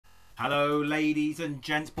Hello ladies and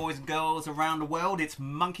gents, boys and girls around the world, it's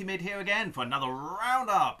Monkey Mid here again for another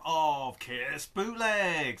roundup of Kiss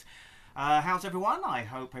bootlegs. How's everyone? I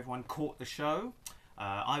hope everyone caught the show.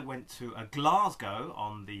 I went to Glasgow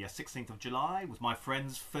on the 16th of July with my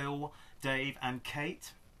friends Phil, Dave and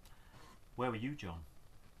Kate. Where were you, John?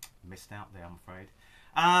 Missed out there, I'm afraid.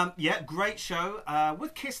 Yeah, great show.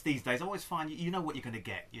 With Kiss these days, I always find you know what you're going to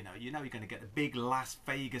get. You know you're going to get the big Las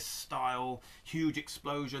Vegas style, huge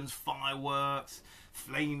explosions, fireworks,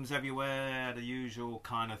 flames everywhere, the usual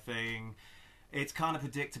kind of thing. It's kind of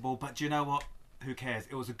predictable, but do you know what? Who cares?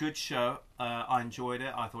 It was a good show. I enjoyed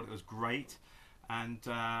it. I thought it was great, and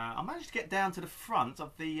I managed to get down to the front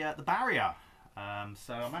of the barrier.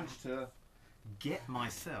 So I managed to get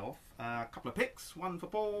myself a couple of pics, one for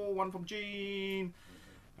Paul, one from Gene,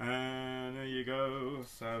 and there you go.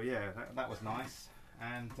 So yeah, that was nice.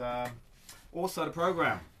 And also the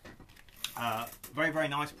program, very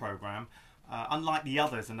nice program. Unlike the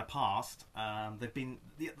others in the past, they've been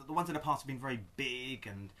the ones in the past have been very big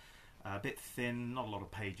and a bit thin, not a lot of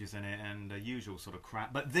pages in it, and the usual sort of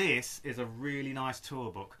crap. But this is a really nice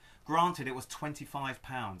tour book. Granted, it was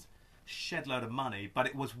 £25. Shed load of money, but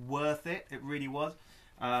it was worth it. It really was.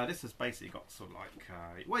 This has basically got sort of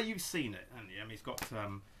like well, you've seen it, and I mean, it's got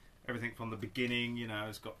everything from the beginning. You know,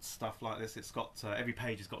 it's got stuff like this. It's got every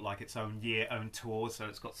page has got like its own year, own tour, so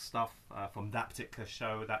it's got stuff from that particular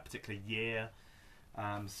show, that particular year.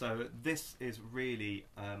 So this is really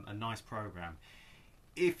a nice program.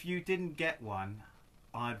 If you didn't get one,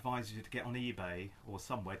 I advise you to get on eBay or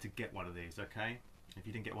somewhere to get one of these. Okay, if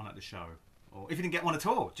you didn't get one at the show. Or if you didn't get one at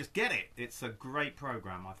all, just get it. It's a great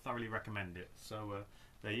program. I thoroughly recommend it. So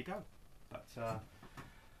there you go. But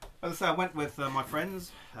as I say, I went with my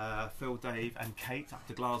friends, Phil, Dave and Kate up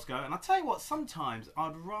to Glasgow. And I tell you what, sometimes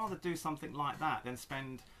I'd rather do something like that than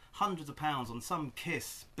spend hundreds of pounds on some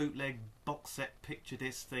Kiss bootleg box set picture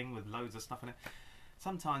disc thing with loads of stuff in it.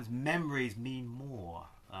 Sometimes memories mean more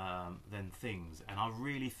than things. And I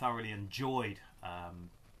really thoroughly enjoyed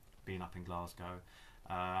being up in Glasgow.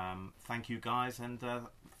 Thank you guys, and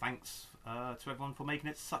thanks to everyone for making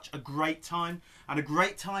it such a great time, and a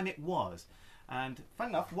great time it was. And fun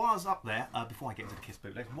enough, while I was up there, before I get into the Kiss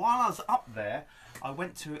bootleg, while I was up there, I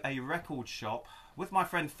went to a record shop with my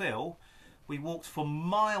friend Phil. We walked for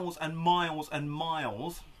miles and miles and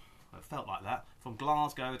miles, it felt like that, from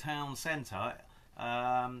Glasgow town centre.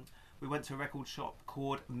 We went to a record shop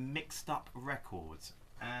called Mixed Up Records,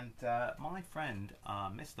 and my friend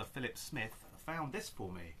Mr. Philip Smith found this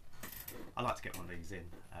for me. I like to get one of these in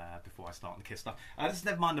before I start on the Kiss stuff. This is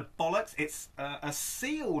never mind the bollocks. It's a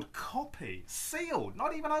sealed copy. Sealed,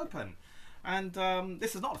 not even open. And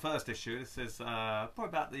this is not the first issue. This is probably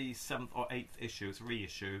about the 7th or 8th issue. It's a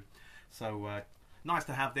reissue. So nice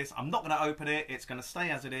to have this. I'm not going to open it. It's going to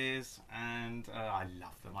stay as it is. And I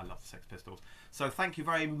love them. I love the Sex Pistols. So thank you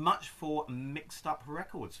very much for Mixed Up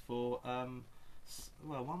Records for...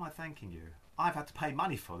 well, why am I thanking you? I've had to pay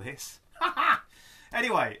money for this.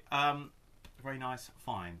 Anyway, very nice,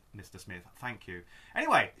 fine, Mr. Smith. Thank you.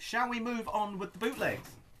 Anyway, shall we move on with the bootlegs?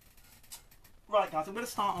 Right, guys, I'm going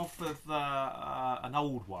to start off with an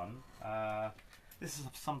old one. This is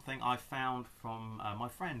something I found from my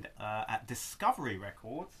friend at Discovery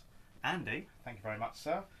Records. Andy, thank you very much,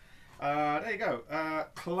 sir. There you go.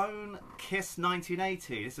 Clone Kiss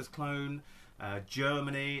 1980. This is Clone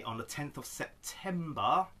Germany on the 10th of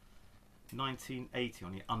September 1980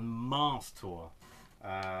 on the Unmasked tour.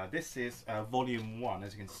 This is volume 1,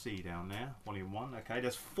 as you can see down there. Volume 1. Okay,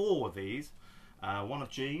 there's 4 of these. One of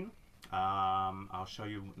Gene. I'll show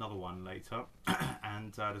you another one later.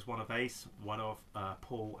 And there's one of Ace, one of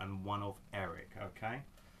Paul, and one of Eric. Okay.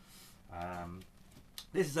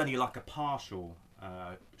 This is only like a partial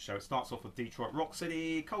show. It starts off with Detroit Rock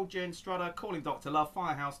City, Cold Gin, Strutter, Calling Dr. Love,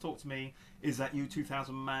 Firehouse, Talk to Me, Is That You,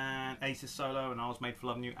 2000 Man, Aces Solo, and I Was Made for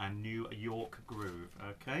Loving You, and New York Groove.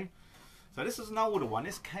 Okay, so this is an older one.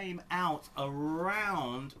 This came out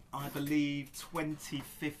around, I believe,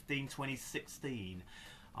 2015, 2016.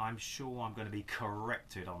 I'm sure I'm going to be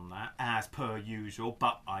corrected on that, as per usual,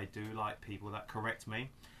 but I do like people that correct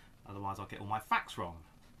me. Otherwise, I'll get all my facts wrong.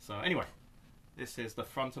 So anyway, this is the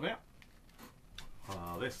front of it.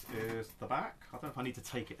 This is the back. I don't know if I need to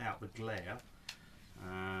take it out, the glare.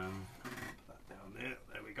 Put that down there.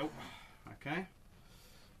 There we go. Okay.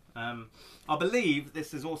 I believe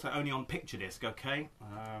this is also only on picture disc. Okay.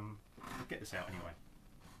 I'll get this out anyway.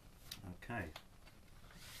 Okay.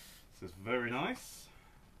 This is very nice.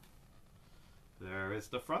 There is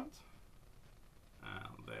the front.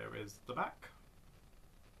 And there is the back.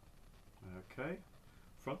 Okay.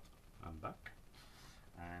 Front and back.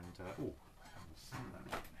 And oh.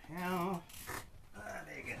 Here.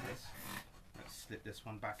 slip this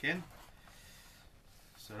one back in.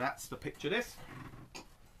 So that's the picture disc.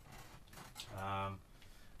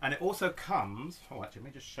 And it also comes, oh actually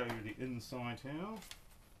let me just show you the inside here.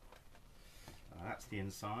 That's the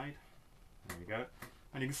inside. There we go.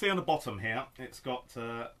 And you can see on the bottom here, it's got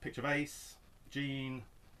a picture of Ace, Gene,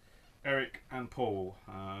 Eric and Paul.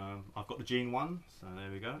 I've got the Gene one, so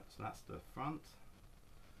there we go. So that's the front.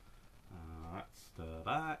 That's the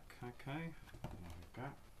back, okay. There we go.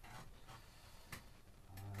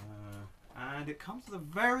 And it comes with a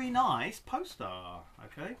very nice poster,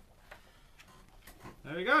 okay.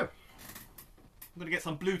 There we go. I'm going to get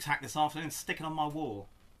some blue tack this afternoon and stick it on my wall.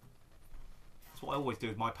 That's what I always do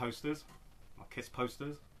with my posters, my Kiss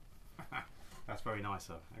posters. That's very nice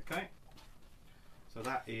though, okay. So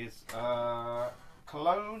that is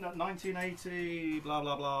Cologne 1980, blah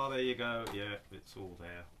blah blah, there you go, yeah, it's all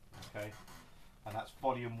there, okay. And that's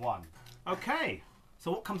volume 1. Okay,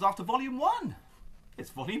 so what comes after volume 1? It's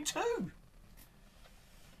volume 2.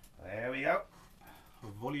 There we go,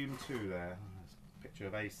 volume 2 there. Picture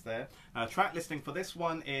of Ace there. Track listing for this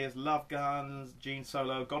one is Love Guns, Gene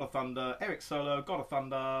solo, God of Thunder, Eric solo, God of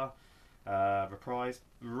Thunder, reprise,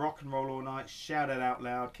 Rock and Roll All Night, Shout It Out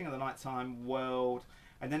Loud, King of the Nighttime, World,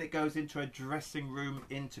 and then it goes into a dressing room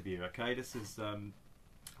interview. Okay, this is one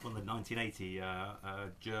of the 1980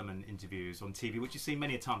 German interviews on TV, which you've seen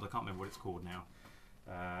many a times. I can't remember what it's called now.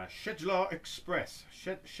 Schedler Express.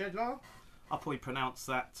 Schedler? I'll probably pronounce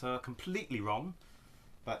that completely wrong,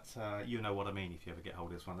 but you know what I mean if you ever get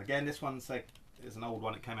hold of this one. Again, this one's is an old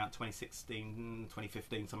one. It came out 2016,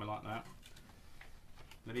 2015, something like that.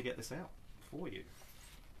 Let me get this out for you,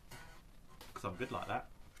 because I'm good like that.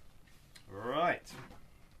 Right.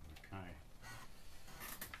 Okay.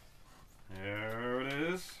 There it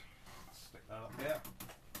is. Stick that up there.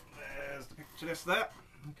 There's the picture disc there.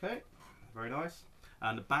 Okay. Very nice.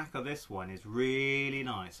 And the back of this one is really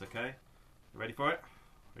nice. Okay. You ready for it?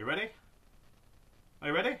 Are you ready? Are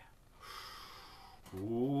you ready?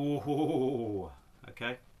 Ooh.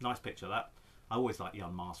 Okay. Nice picture of that. I always like the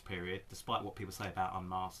Unmasked period, despite what people say about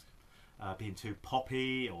Unmasked being too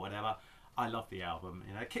poppy or whatever. I love the album.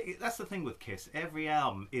 You know, that's the thing with Kiss. Every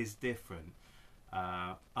album is different,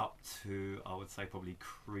 up to I would say probably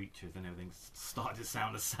Creatures, and everything started to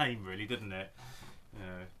sound the same, really, didn't it?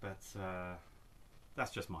 But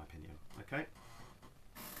that's just my opinion. Okay.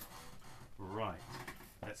 Right.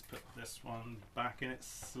 Let's put this one back in its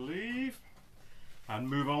sleeve and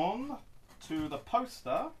move on to the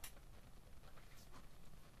poster.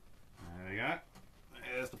 There we go.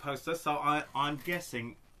 There's the poster. So I'm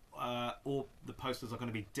guessing all the posters are going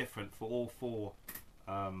to be different for all 4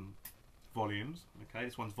 volumes. Okay,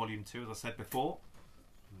 this one's volume 2, as I said before.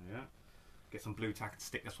 Yeah. Get some blue tack and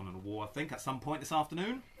stick this one on the wall, I think, at some point this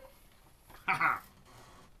afternoon. Haha.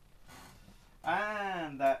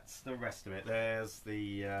 And that's the rest of it. There's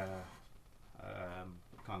the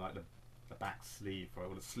kind of like the back sleeve,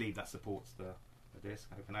 or the sleeve that supports the disc.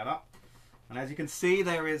 Open that up. And as you can see,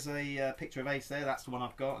 there is a picture of Ace there. That's the one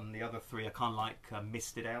I've got, and the other 3 are kind of like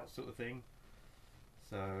misted out sort of thing.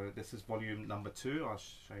 So this is volume number 2. I'll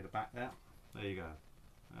show you the back there. There you go.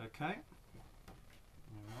 Okay.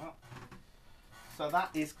 So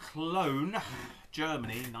that is Cologne,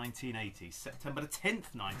 Germany, 1980. September the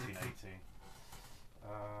 10th, 1980.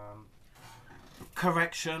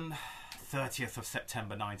 Correction. 30th of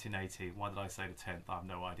September 1980. Why did I say the 10th? I have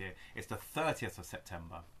no idea. It's the 30th of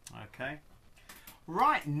September. Okay.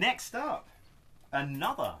 Right, next up,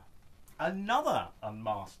 another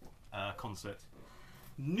Unmasked concert.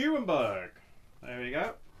 Nuremberg. There we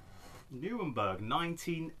go. Nuremberg,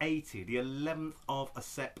 1980, the 11th of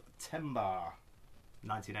September,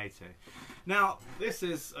 1980. Now, this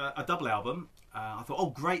is a double album. I thought,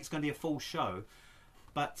 oh great, it's going to be a full show.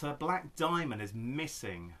 But Black Diamond is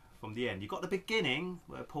missing from the end. You've got the beginning,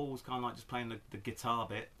 where Paul's kind of like just playing the guitar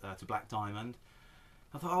bit to Black Diamond.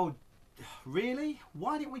 I thought, oh, really?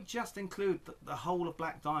 Why didn't we just include the whole of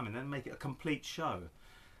Black Diamond and make it a complete show?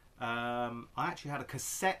 I actually had a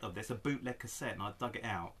cassette of this, a bootleg cassette, and I dug it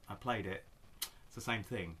out. I played it. It's the same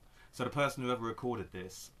thing. So the person who ever recorded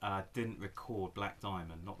this didn't record Black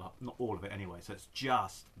Diamond, not all of it anyway. So it's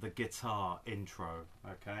just the guitar intro,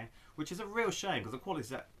 okay? Which is a real shame, because the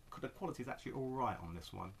quality is actually all right on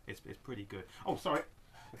this one. It's pretty good. Oh, sorry.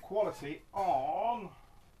 The quality on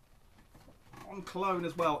Cologne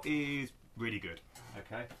as well is really good.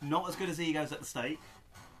 Okay, not as good as Egos at the Stake.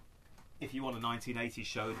 If you want a 1980s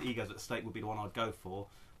show, Egos at the Stake would be the one I'd go for,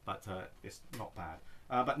 but it's not bad.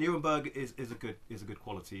 But Nuremberg is a good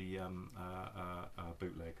quality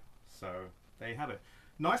bootleg. So there you have it.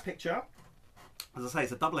 Nice picture. As I say,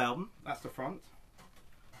 it's a double album. That's the front.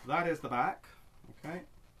 That is the back. Okay,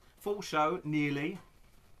 full show, nearly.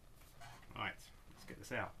 Right, let's get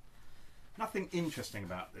this out. Nothing interesting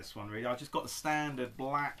about this one really. I just got the standard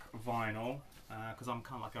black vinyl because I'm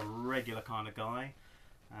kind of like a regular kind of guy.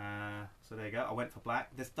 So there you go, I went for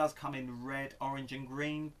black. This does come in red, orange and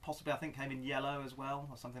green. Possibly I think came in yellow as well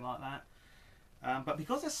or something like that. But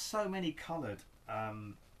because there's so many coloured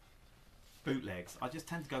bootlegs, I just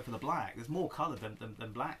tend to go for the black. There's more colour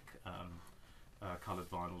than black coloured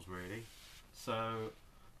vinyls really. So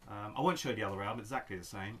I won't show you the other album, exactly the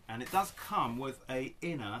same. And it does come with a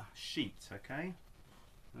inner sheet, okay?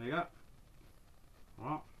 There you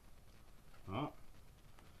go.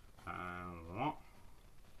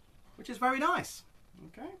 Which is very nice,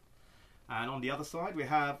 okay? And on the other side we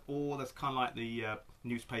have all this kind of like the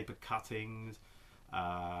newspaper cuttings,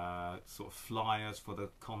 sort of flyers for the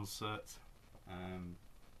concert.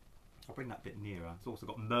 I'll bring that bit nearer. It's also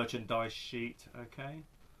got merchandise sheet, okay?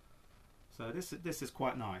 So this is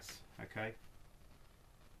quite nice, okay?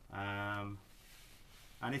 And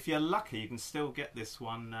if you're lucky, you can still get this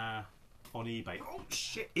one on eBay. Oh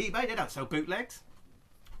shit, eBay, they don't sell bootlegs.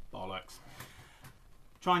 Bollocks.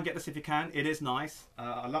 Try and get this if you can. It is nice.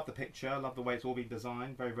 I love the picture. I love the way it's all been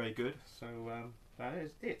designed. Very, very good. So that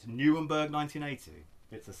is it. Nuremberg 1980.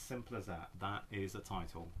 It's as simple as that. That is the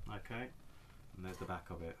title, okay? And there's the back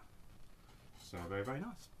of it. So very, very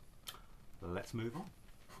nice. Let's move on.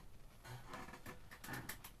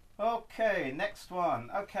 Okay, next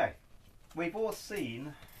one. Okay, we've all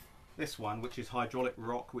seen this one, which is Hydraulic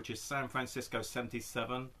Rock, which is San Francisco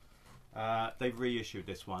 77. They've reissued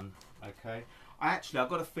this one, okay? Actually, I've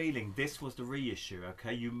got a feeling this was the reissue,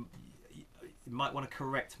 okay? You might want to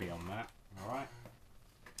correct me on that, alright?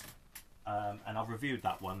 And I've reviewed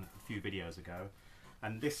that one a few videos ago.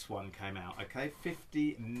 And this one came out, okay?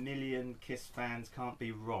 50 million Kiss fans can't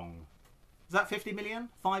be wrong. Is that 50 million?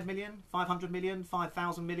 5 million? 500 million?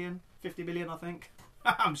 5,000 million? 50 million, I think.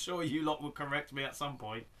 I'm sure you lot will correct me at some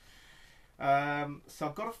point. So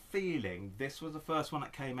I've got a feeling this was the first one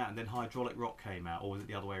that came out and then Hydraulic Rock came out. Or was it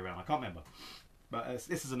the other way around? I can't remember. But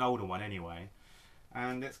this is an older one anyway.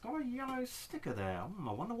 And it's got a yellow sticker there.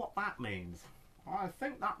 I wonder what that means. I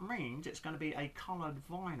think that means it's going to be a coloured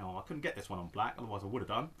vinyl. I couldn't get this one on black, otherwise I would have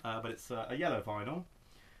done. But it's a yellow vinyl.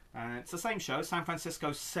 It's the same show, San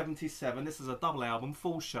Francisco 77. This is a double album,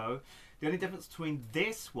 full show. The only difference between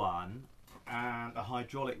this one and a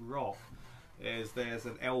Hydraulic Rock is there's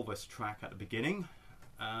an Elvis track at the beginning.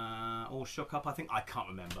 All shook up, I think. I can't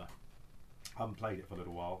remember. I haven't played it for a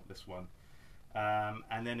little while, this one.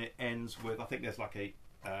 And then it ends with, I think there's like a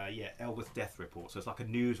Elvis death report. So it's like a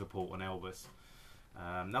news report on Elvis.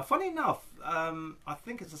 Now, funny enough, I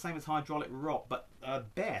think it's the same as Hydraulic Rock, but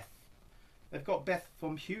Beth, they've got Beth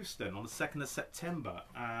from Houston on the 2nd of September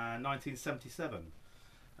 1977.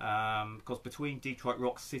 Because between Detroit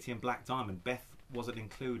Rock City and Black Diamond, Beth wasn't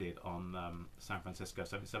included on San Francisco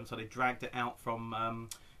 77, so they dragged it out from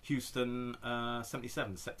Houston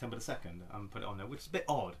 77, September the 2nd, and put it on there, which is a bit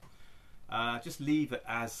odd. Just leave it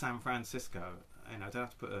as San Francisco. You know, don't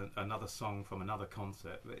have to put another song from another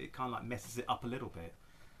concert. But it kind of like messes it up a little bit.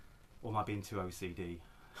 Or am I being too OCD?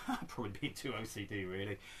 Probably being too OCD,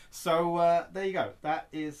 really. So there you go. That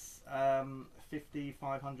is 50,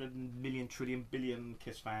 500 million, trillion, billion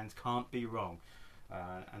Kiss fans can't be wrong.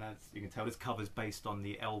 And as you can tell, this cover's based on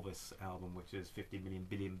the Elvis album, which is 50 million,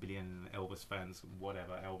 billion Elvis fans,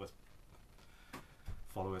 whatever. Elvis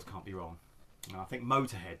followers can't be wrong. I think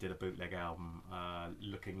Motorhead did a bootleg album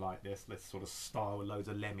looking like this sort of style with loads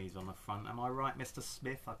of Lemmys on the front. Am I right, Mr.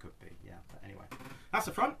 Smith? I could be, yeah. But anyway, that's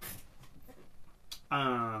the front.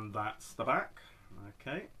 And that's the back.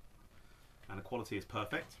 Okay. And the quality is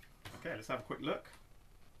perfect. Okay, let's have a quick look.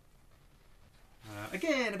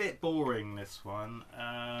 Again, a bit boring, this one.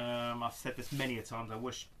 I've said this many a times. I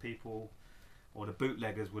wish people or the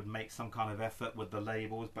bootleggers would make some kind of effort with the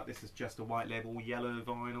labels, but this is just a white label, yellow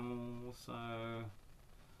vinyl, so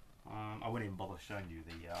I wouldn't even bother showing you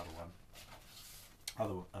the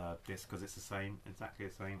other disc because it's the same, exactly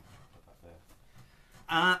the same. Put that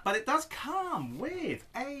there. But it does come with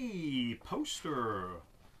a poster.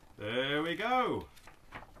 There we go.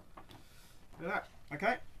 Look at that.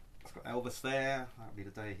 Okay, it's got Elvis there. That'll be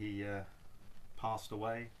the day he passed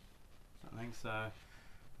away. Something so.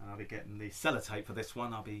 I'll be getting the sellotape for this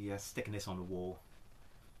one. I'll be sticking this on the wall.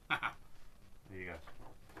 There you go.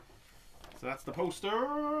 So that's the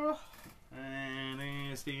poster. And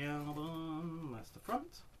there's the album. That's the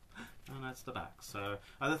front. And that's the back. So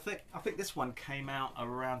I think this one came out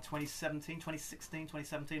around 2017, 2016,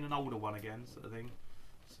 2017. An older one again, sort of thing.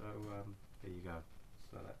 So there you go.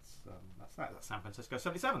 So that's that. That's San Francisco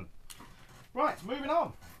 77. Right, moving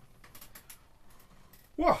on.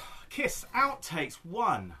 Whoa, Kiss Outtakes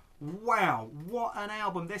 1. Wow, what an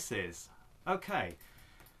album this is. Okay,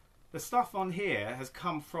 the stuff on here has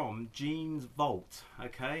come from Gene's Vault.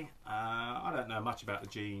 Okay, I don't know much about the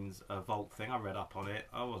Gene's Vault thing. I read up on it.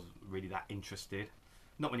 I wasn't really that interested.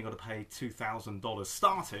 Not when you got to pay $2,000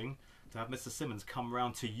 starting to have Mr. Simmons come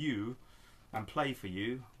round to you and play for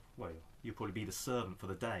you. Well, you'll probably be the servant for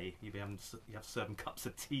the day. You'll be having you have serving cups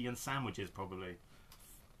of tea and sandwiches probably.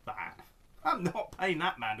 That I'm not paying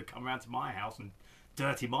that man to come round to my house and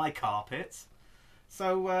dirty my carpets.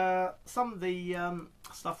 So some of the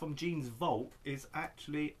stuff from Gene's Vault is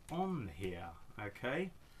actually on here. Okay,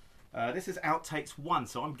 this is Outtakes 1,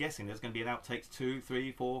 so I'm guessing there's going to be an Outtakes 2,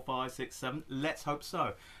 3, 4, 5, 6, 7. Let's hope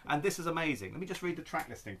so. And this is amazing. Let me just read the track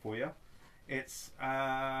listing for you. It's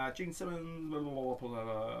Gene Simmons,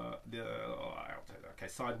 okay,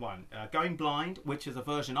 side 1. Going Blind, which is a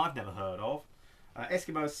version I've never heard of.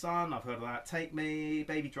 Eskimo's Son, I've heard of that. Take Me,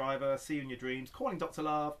 Baby Driver, See You in Your Dreams, Calling Dr.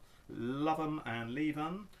 Love, Love 'Em and Leave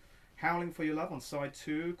 'Em, Howling for Your Love on side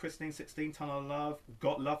 2, Christine 16, Tunnel of Love,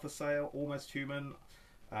 Got Love for Sale, Almost Human,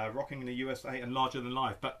 Rocking in the USA, and Larger Than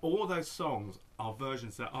Life. But all those songs are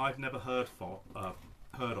versions that I've never heard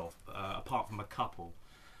of, apart from a couple.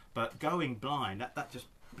 But Going Blind, that just,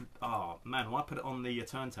 oh man, when I put it on the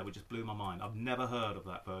turntable, it just blew my mind. I've never heard of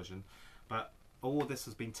that version. But all this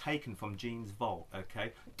has been taken from Gene's Vault,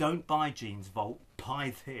 okay? Don't buy Gene's Vault,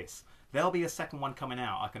 buy this. There'll be a second one coming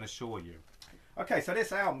out, I can assure you. Okay, so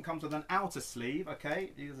this album comes with an outer sleeve,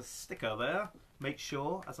 okay? There's a sticker there. Make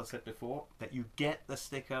sure, as I said before, that you get the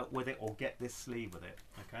sticker with it or get this sleeve with it,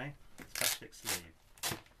 okay? It's plastic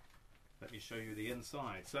sleeve. Let me show you the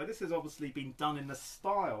inside. So this has obviously been done in the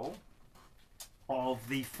style of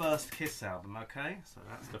the first Kiss album, okay? So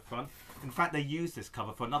that's the front. In fact, they used this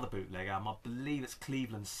cover for another bootleg album. I believe it's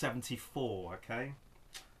Cleveland 74, okay?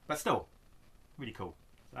 But still, really cool.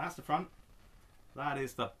 So that's the front. That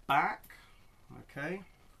is the back, okay?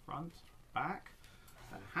 Front, back.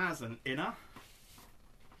 It has an inner.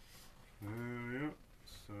 So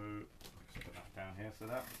let's put that down here. So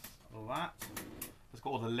that's that. It's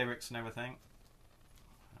got all the lyrics and everything.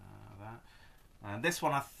 That. And this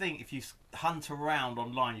one, I think, if you hunt around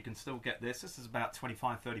online, you can still get this. This is about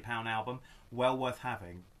 £25–30 album. Well worth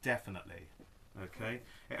having, definitely. Okay.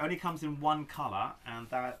 It only comes in one colour, and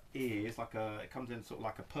that is like a. It comes in sort of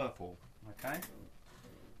like a purple. Okay.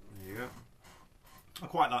 There you go. I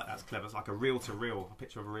quite like that. It's clever. It's like a reel-to-reel, a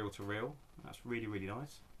picture of a reel-to-reel. That's really, really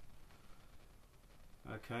nice.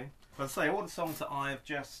 Okay. But I say all the songs that I have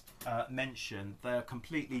just mentioned, they're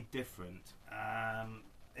completely different.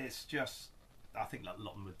 It's just, I think a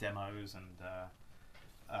lot of them were demos and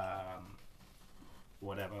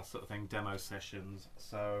whatever sort of thing, demo sessions.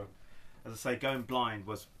 So, as I say, Going Blind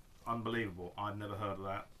was unbelievable. I've never heard of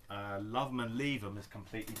that. Love 'Em and Leave 'Em is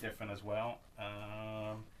completely different as well.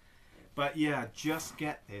 But yeah, just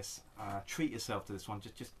get this. Treat yourself to this one.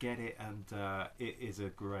 Just get it, and it is a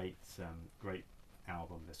great, great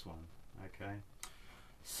album. This one. Okay.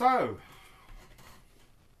 So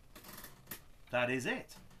that is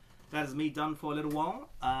it. That is me done for a little while.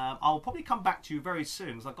 I'll probably come back to you very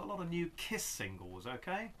soon because I've got a lot of new Kiss singles.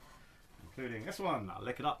 Okay, including this one. I'll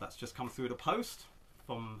lick it up. That's just come through the post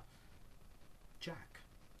from Jack.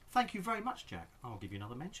 Thank you very much, Jack. I'll give you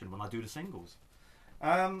another mention when I do the singles.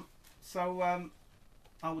 So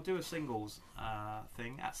I will do a singles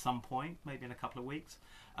thing at some point, maybe in a couple of weeks.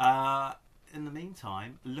 In the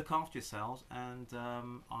meantime, look after yourselves, and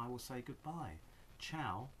I will say goodbye.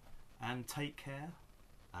 Ciao, and take care.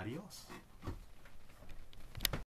 Adios.